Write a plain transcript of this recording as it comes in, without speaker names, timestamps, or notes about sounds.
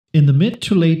In the mid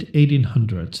to late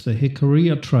 1800s, the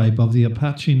Jicarilla tribe of the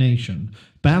Apache Nation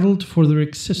battled for their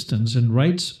existence and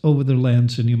rights over their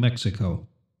lands in New Mexico.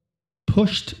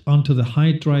 Pushed onto the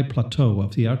high dry plateau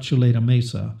of the Archuleta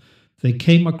Mesa, they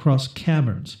came across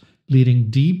caverns leading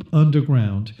deep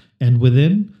underground, and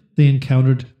within they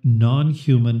encountered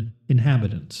non-human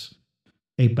inhabitants.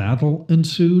 A battle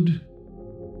ensued?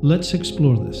 Let's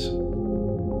explore this.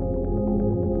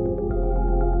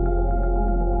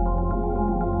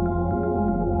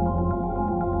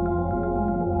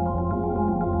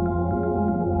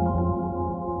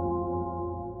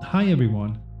 Hi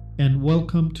everyone, and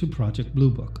welcome to Project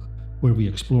Bluebook, where we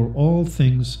explore all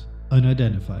things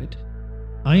unidentified.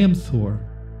 I am Thor,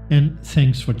 and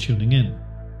thanks for tuning in.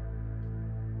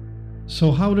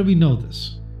 So how do we know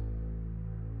this?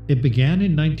 It began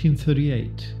in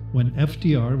 1938, when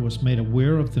FDR was made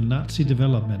aware of the Nazi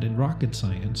development in rocket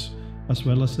science, as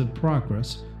well as the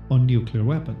progress on nuclear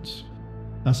weapons.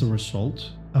 As a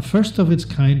result, a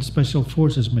first-of-its-kind Special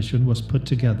Forces mission was put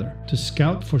together to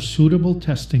scout for suitable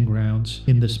testing grounds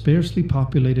in the sparsely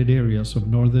populated areas of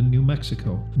northern New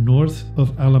Mexico, north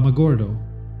of Alamogordo,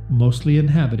 mostly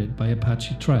inhabited by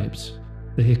Apache tribes,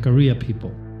 the Jicarilla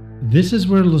people. This is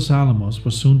where Los Alamos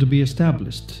was soon to be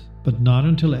established, but not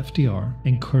until FDR,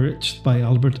 encouraged by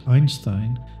Albert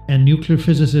Einstein and nuclear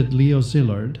physicist Leo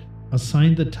Szilard,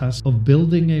 assigned the task of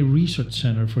building a research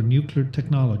center for nuclear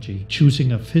technology,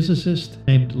 choosing a physicist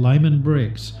named Lyman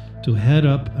Briggs to head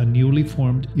up a newly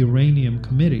formed uranium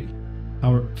committee,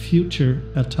 our Future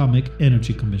Atomic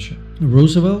Energy Commission.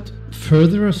 Roosevelt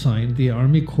further assigned the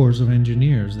Army Corps of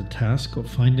Engineers the task of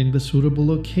finding the suitable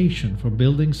location for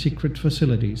building secret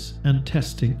facilities and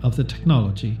testing of the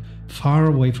technology far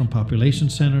away from population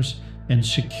centers and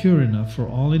secure enough for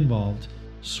all involved,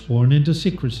 sworn into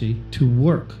secrecy, to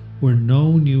work where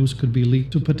no news could be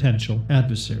leaked to potential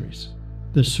adversaries.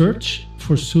 The search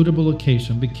for suitable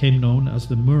location became known as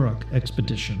the Muroc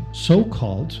Expedition, so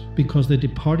called because they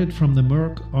departed from the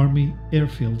Muroc Army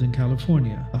Airfield in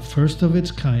California, a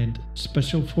first-of-its-kind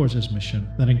Special Forces mission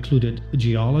that included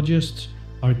geologists,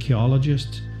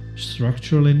 archaeologists,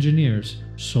 structural engineers,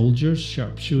 soldiers,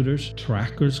 sharpshooters,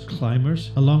 trackers,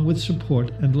 climbers, along with support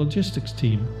and logistics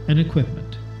team and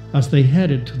equipment, as they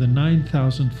headed to the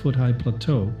 9,000-foot-high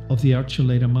plateau of the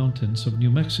Archuleta Mountains of New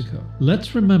Mexico.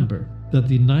 Let's remember that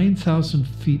the 9,000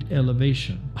 feet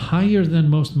elevation, higher than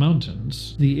most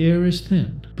mountains, the air is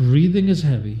thin, breathing is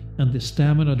heavy, and the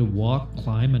stamina to walk,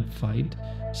 climb, and fight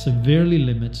severely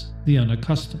limits the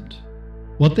unaccustomed.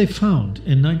 What they found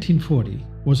in 1940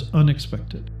 was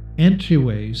unexpected.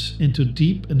 Entryways into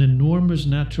deep and enormous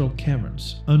natural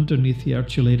caverns underneath the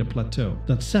Archuleta Plateau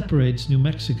that separates New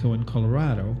Mexico and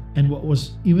Colorado, and what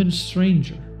was even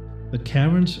stranger, the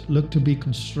caverns looked to be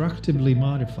constructively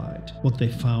modified. What they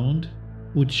found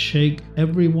would shake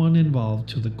everyone involved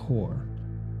to the core.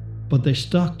 But they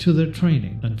stuck to their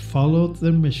training and followed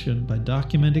their mission by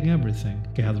documenting everything,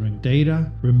 gathering data,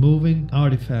 removing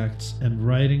artifacts, and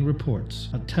writing reports,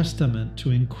 a testament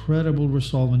to incredible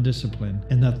resolve and discipline,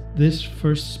 and that this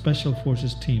first Special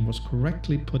Forces team was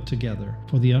correctly put together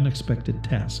for the unexpected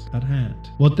task at hand.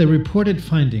 What they reported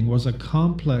finding was a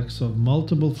complex of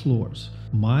multiple floors,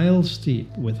 miles deep,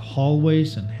 with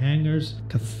hallways and hangars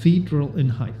cathedral in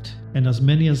height, and as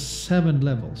many as 7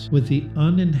 levels, with the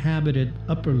uninhabited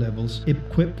upper levels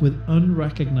equipped with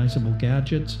unrecognizable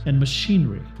gadgets and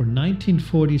machinery for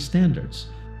 1940 standards,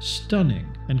 stunning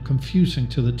and confusing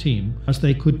to the team, as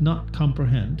they could not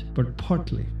comprehend, but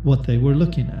partly, what they were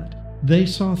looking at. They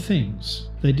saw things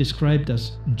they described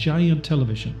as giant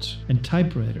televisions and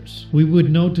typewriters we would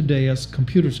know today as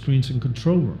computer screens in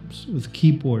control rooms, with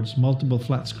keyboards, multiple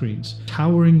flat screens,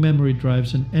 towering memory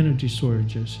drives, and energy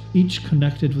storages, each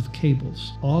connected with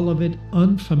cables, all of it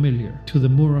unfamiliar to the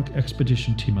Muroc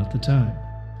expedition team at the time.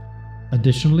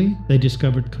 Additionally, they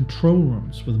discovered control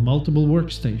rooms with multiple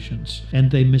workstations, and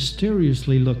they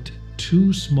mysteriously looked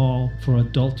too small for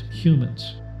adult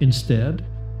humans. Instead,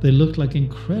 they looked like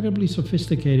incredibly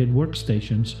sophisticated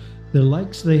workstations, the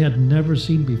likes they had never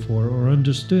seen before or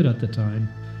understood at the time,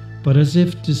 but as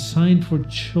if designed for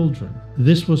children.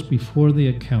 This was before they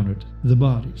encountered the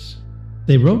bodies.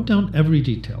 They wrote down every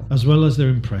detail, as well as their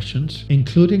impressions,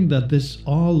 including that this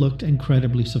all looked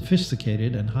incredibly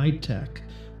sophisticated and high-tech,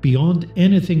 beyond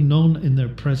anything known in their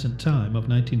present time of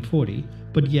 1940,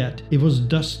 but yet it was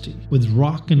dusty, with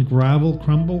rock and gravel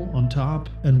crumble on top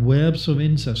and webs of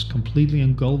insects completely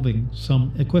engulfing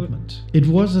some equipment. It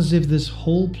was as if this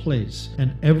whole place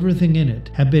and everything in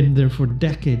it had been there for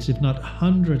decades, if not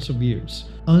hundreds of years,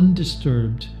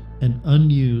 undisturbed and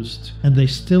unused, and they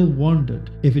still wondered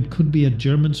if it could be a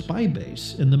German spy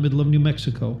base in the middle of New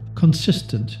Mexico,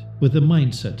 consistent with the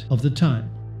mindset of the time.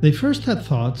 They first had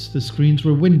thoughts the screens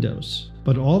were windows,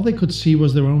 but all they could see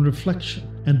was their own reflection,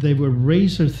 and they were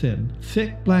razor thin.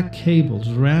 Thick black cables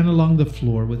ran along the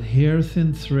floor with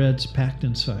hair-thin threads packed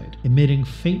inside, emitting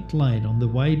faint light on the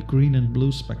white, green, and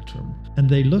blue spectrum, and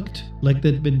they looked like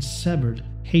they'd been severed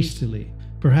hastily,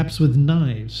 perhaps with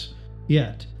knives,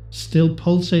 yet still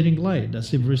pulsating light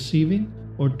as if receiving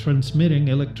or transmitting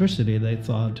electricity, they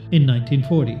thought, in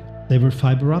 1940. They were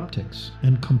fiber optics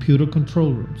and computer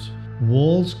control rooms,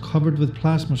 walls covered with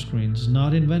plasma screens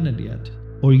not invented yet,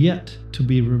 or yet to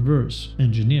be reverse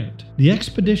engineered. The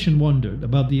expedition wondered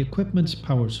about the equipment's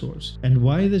power source and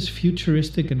why this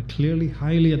futuristic and clearly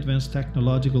highly advanced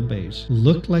technological base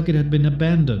looked like it had been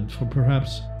abandoned for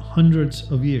perhaps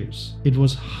hundreds of years. It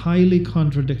was highly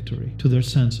contradictory to their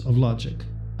sense of logic.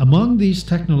 Among these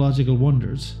technological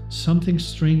wonders, something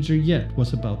stranger yet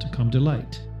was about to come to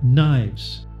light.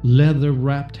 Knives,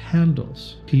 leather-wrapped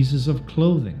handles, pieces of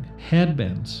clothing,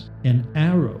 headbands, and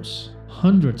arrows,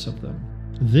 hundreds of them.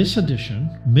 This addition,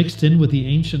 mixed in with the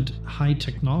ancient high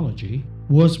technology,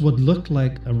 was what looked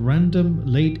like a random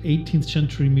late 18th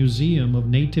century museum of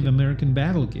Native American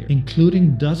battle gear,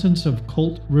 including dozens of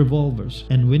Colt revolvers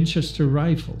and Winchester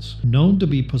rifles known to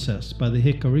be possessed by the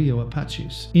Jicarilla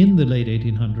Apaches in the late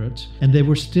 1800s, and they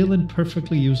were still in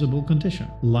perfectly usable condition,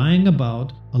 lying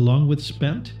about along with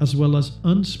spent as well as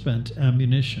unspent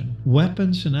ammunition,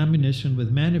 weapons and ammunition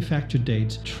with manufacture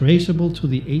dates traceable to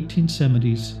the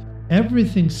 1870s.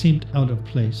 Everything seemed out of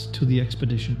place to the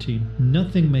expedition team.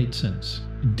 Nothing made sense.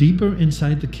 Deeper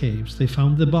inside the caves, they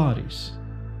found the bodies.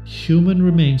 Human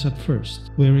remains at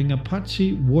first, wearing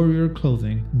Apache warrior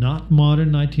clothing, not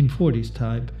modern 1940s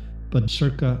type, but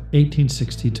circa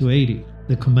 1860 to 80.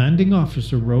 The commanding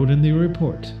officer wrote in the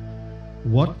report,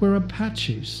 "What were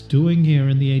Apaches doing here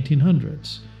in the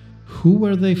 1800s? Who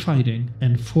were they fighting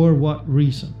and for what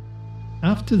reason?"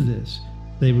 After this,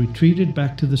 they retreated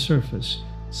back to the surface,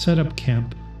 set up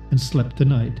camp, and slept the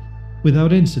night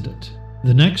without incident.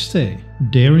 The next day,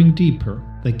 daring deeper,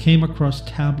 they came across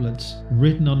tablets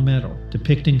written on metal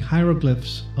depicting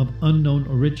hieroglyphs of unknown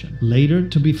origin, later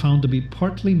to be found to be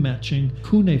partly matching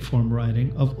cuneiform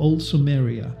writing of Old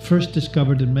Sumeria, first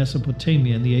discovered in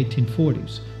Mesopotamia in the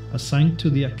 1840s, assigned to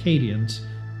the Akkadians,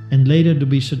 and later to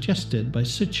be suggested by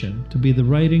Sitchin to be the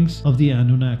writings of the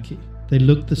Anunnaki. They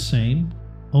looked the same,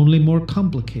 only more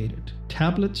complicated.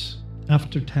 Tablets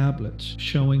after tablets,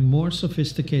 showing more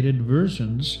sophisticated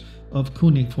versions of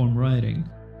cuneiform writing,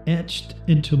 etched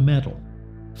into metal,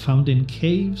 found in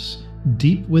caves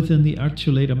deep within the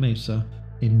Archuleta Mesa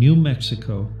in New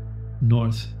Mexico,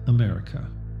 North America.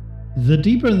 The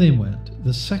deeper they went,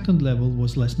 the second level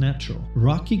was less natural.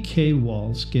 Rocky cave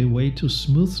walls gave way to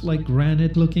smooth like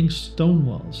granite-looking stone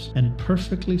walls and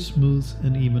perfectly smooth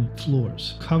and even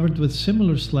floors, covered with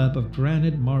similar slab of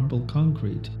granite marble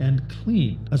concrete and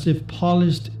clean, as if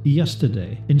polished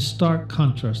yesterday, in stark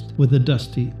contrast with the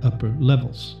dusty upper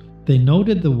levels. They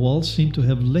noted the walls seemed to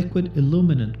have liquid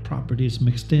illuminant properties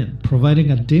mixed in, providing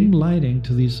a dim lighting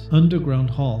to these underground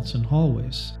halls and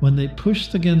hallways. When they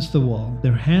pushed against the wall,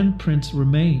 their handprints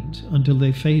remained until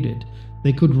they faded.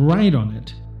 They could write on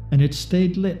it, and it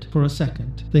stayed lit for a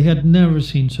second. They had never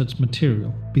seen such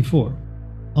material before.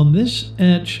 On this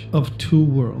edge of two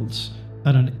worlds,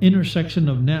 at an intersection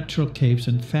of natural caves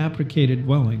and fabricated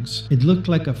dwellings, it looked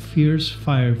like a fierce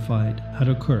firefight had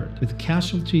occurred, with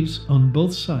casualties on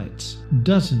both sides,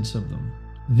 dozens of them.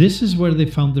 This is where they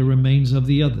found the remains of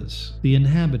the others, the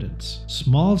inhabitants,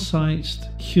 small-sized,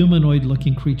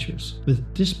 humanoid-looking creatures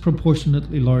with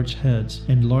disproportionately large heads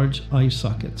and large eye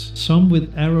sockets, some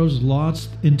with arrows lodged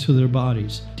into their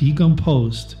bodies,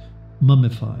 decomposed,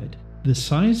 mummified. The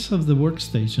size of the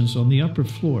workstations on the upper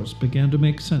floors began to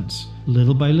make sense.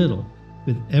 Little by little,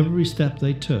 with every step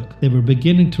they took, they were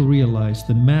beginning to realize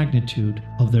the magnitude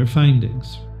of their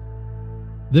findings.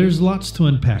 There's lots to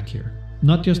unpack here.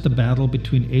 Not just the battle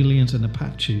between aliens and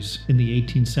Apaches in the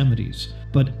 1870s,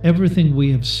 but everything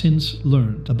we have since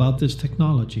learned about this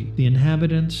technology, the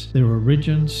inhabitants, their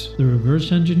origins, the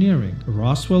reverse engineering,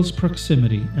 Roswell's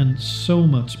proximity, and so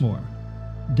much more.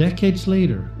 Decades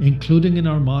later, including in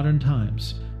our modern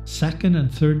times, second and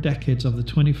third decades of the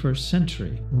 21st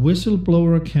century,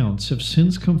 whistleblower accounts have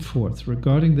since come forth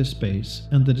regarding this base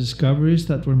and the discoveries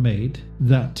that were made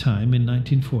that time in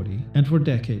 1940 and for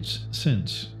decades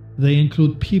since. They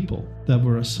include people that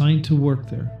were assigned to work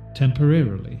there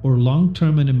temporarily, or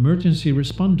long-term and emergency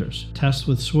responders tasked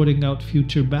with sorting out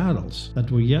future battles that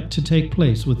were yet to take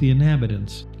place with the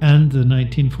inhabitants and the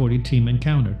 1940 team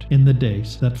encountered in the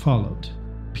days that followed.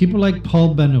 People like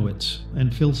Paul Benowitz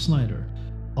and Phil Snyder,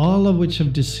 all of which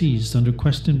have deceased under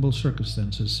questionable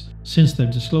circumstances since their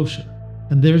disclosure.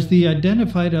 And there's the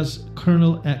identified as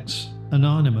Colonel X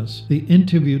Anonymous, the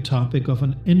interview topic of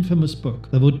an infamous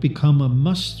book that would become a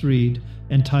must-read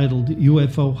entitled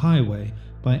UFO Highway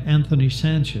by Anthony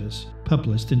Sanchez,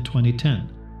 published in 2010.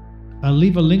 I'll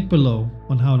leave a link below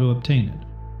on how to obtain it.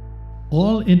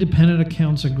 All independent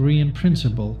accounts agree in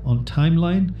principle on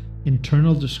timeline,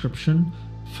 internal description,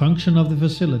 function of the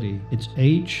facility, its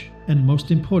age, and most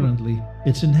importantly,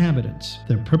 its inhabitants,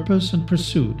 their purpose and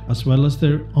pursuit, as well as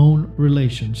their own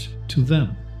relations to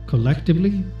them.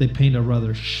 Collectively, they paint a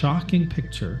rather shocking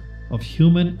picture of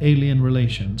human-alien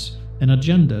relations and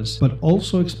agendas, but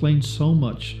also explain so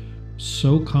much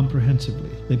so comprehensively.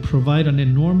 They provide an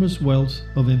enormous wealth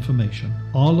of information,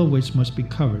 all of which must be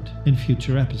covered in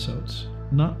future episodes.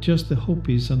 Not just the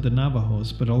Hopis and the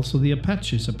Navajos, but also the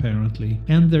Apaches apparently,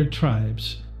 and their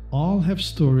tribes, all have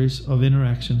stories of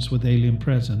interactions with alien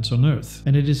presence on Earth,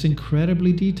 and it is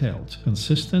incredibly detailed,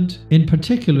 consistent. In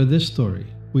particular, this story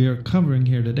we are covering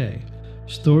here today.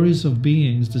 Stories of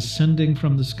beings descending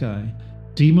from the sky,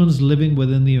 demons living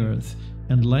within the earth,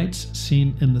 and lights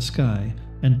seen in the sky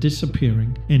and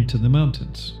disappearing into the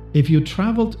mountains. If you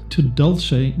traveled to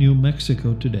Dulce, New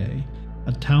Mexico today,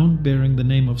 a town bearing the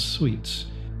name of Sweets,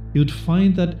 you'd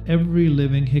find that every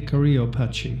living Jicarilla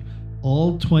Apache,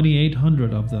 all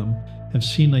 2,800 of them, have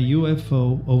seen a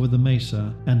UFO over the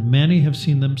mesa, and many have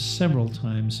seen them several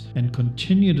times and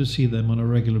continue to see them on a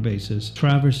regular basis,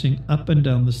 traversing up and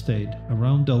down the state,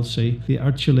 around Dulce, the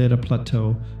Archuleta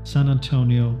Plateau, San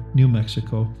Antonio, New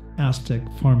Mexico, Aztec,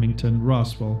 Farmington,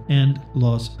 Roswell, and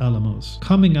Los Alamos,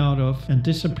 coming out of and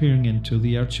disappearing into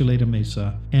the Archuleta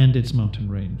Mesa and its mountain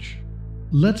range.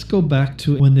 Let's go back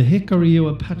to when the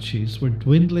Jicarilla Apaches were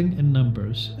dwindling in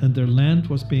numbers and their land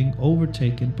was being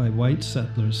overtaken by white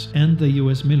settlers and the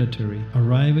U.S. military,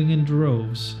 arriving in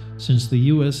droves since the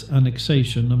U.S.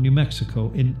 annexation of New Mexico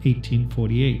in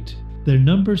 1848. Their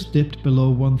numbers dipped below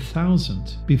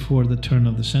 1,000 before the turn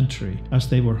of the century, as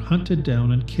they were hunted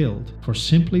down and killed for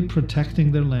simply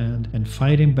protecting their land and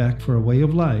fighting back for a way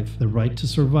of life, the right to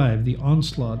survive the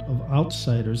onslaught of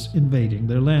outsiders invading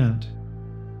their land.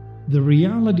 The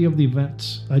reality of the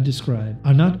events I describe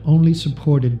are not only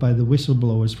supported by the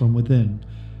whistleblowers from within,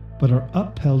 but are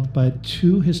upheld by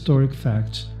two historic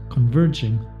facts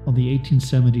converging on the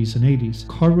 1870s and 80s,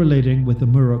 correlating with the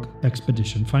Murrock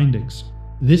expedition findings.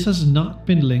 This has not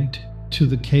been linked to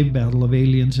the cave battle of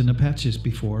aliens and Apaches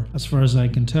before, as far as I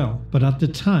can tell, but at the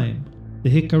time, the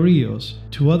Jicarillas,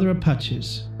 two other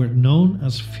Apaches, were known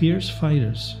as fierce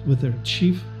fighters, with their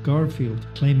chief Garfield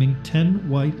claiming 10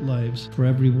 white lives for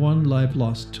every 1 life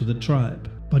lost to the tribe.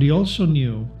 But he also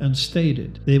knew and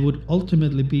stated they would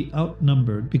ultimately be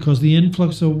outnumbered because the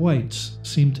influx of whites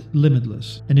seemed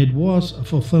limitless, and it was a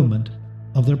fulfillment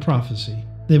of their prophecy.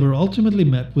 They were ultimately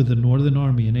met with the Northern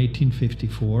Army in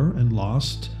 1854 and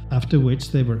lost, after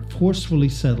which they were forcefully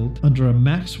settled under a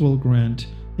Maxwell grant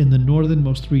in the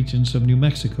northernmost regions of New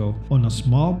Mexico on a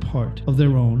small part of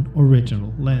their own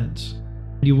original lands.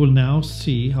 You will now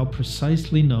see how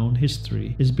precisely known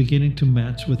history is beginning to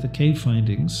match with the cave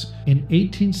findings. In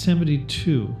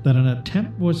 1872, that an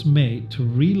attempt was made to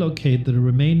relocate the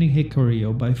remaining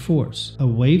Jicarilla by force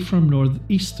away from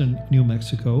northeastern New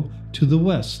Mexico to the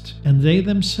west, and they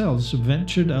themselves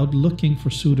ventured out looking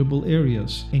for suitable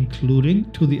areas, including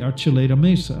to the Archuleta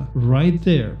Mesa, right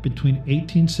there between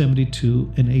 1872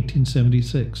 and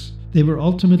 1876. They were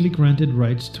ultimately granted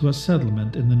rights to a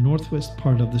settlement in the northwest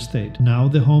part of the state, now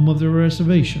the home of their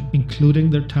reservation, including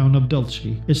their town of Dulce,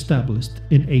 established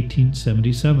in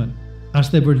 1877. As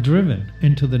they were driven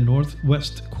into the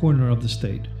northwest corner of the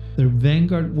state, their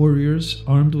vanguard warriors,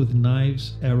 armed with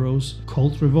knives, arrows,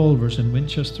 Colt revolvers, and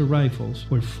Winchester rifles,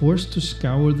 were forced to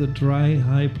scour the dry,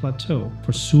 high plateau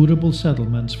for suitable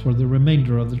settlements for the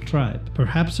remainder of the tribe.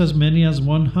 Perhaps as many as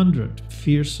 100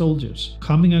 fierce soldiers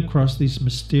coming across these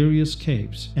mysterious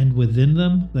caves, and within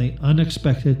them they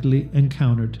unexpectedly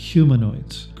encountered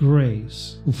humanoids,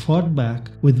 greys, who fought back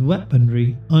with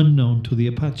weaponry unknown to the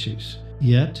Apaches.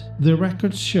 Yet, the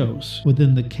record shows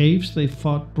within the caves they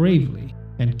fought bravely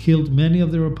and killed many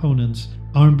of their opponents,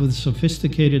 armed with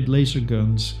sophisticated laser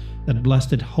guns that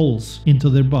blasted holes into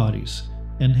their bodies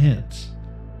and heads.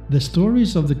 The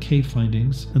stories of the cave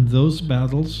findings and those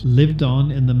battles lived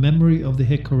on in the memory of the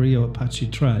Jicarilla Apache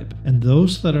tribe, and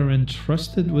those that are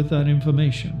entrusted with that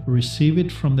information receive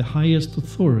it from the highest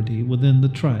authority within the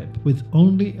tribe, with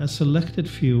only a selected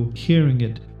few hearing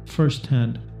it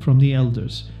firsthand from the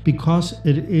elders, because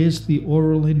it is the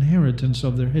oral inheritance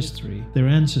of their history, their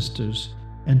ancestors,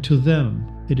 and to them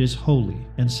it is holy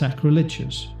and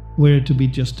sacrilegious, were it to be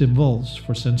just divulged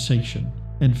for sensation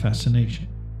and fascination.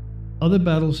 Other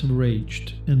battles have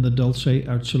raged in the Dulce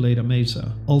Archuleta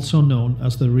Mesa, also known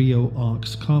as the Rio-Aux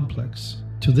complex.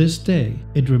 To this day,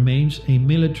 it remains a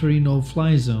military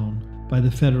no-fly zone by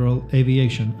the Federal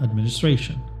Aviation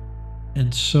Administration.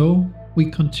 And so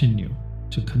we continue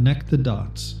to connect the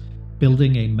dots,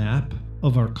 building a map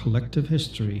of our collective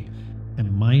history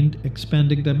and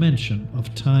mind-expanding dimension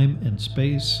of time and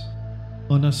space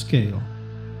on a scale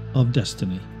of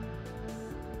destiny.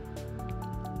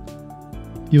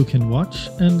 You can watch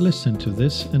and listen to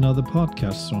this and other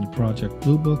podcasts on Project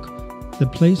Bluebook, the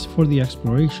place for the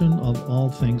exploration of all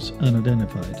things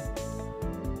unidentified.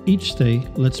 Each day,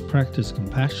 let's practice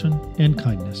compassion and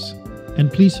kindness.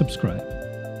 And please subscribe.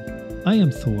 I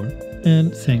am Thor,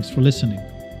 and thanks for listening.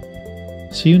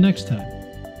 See you next time.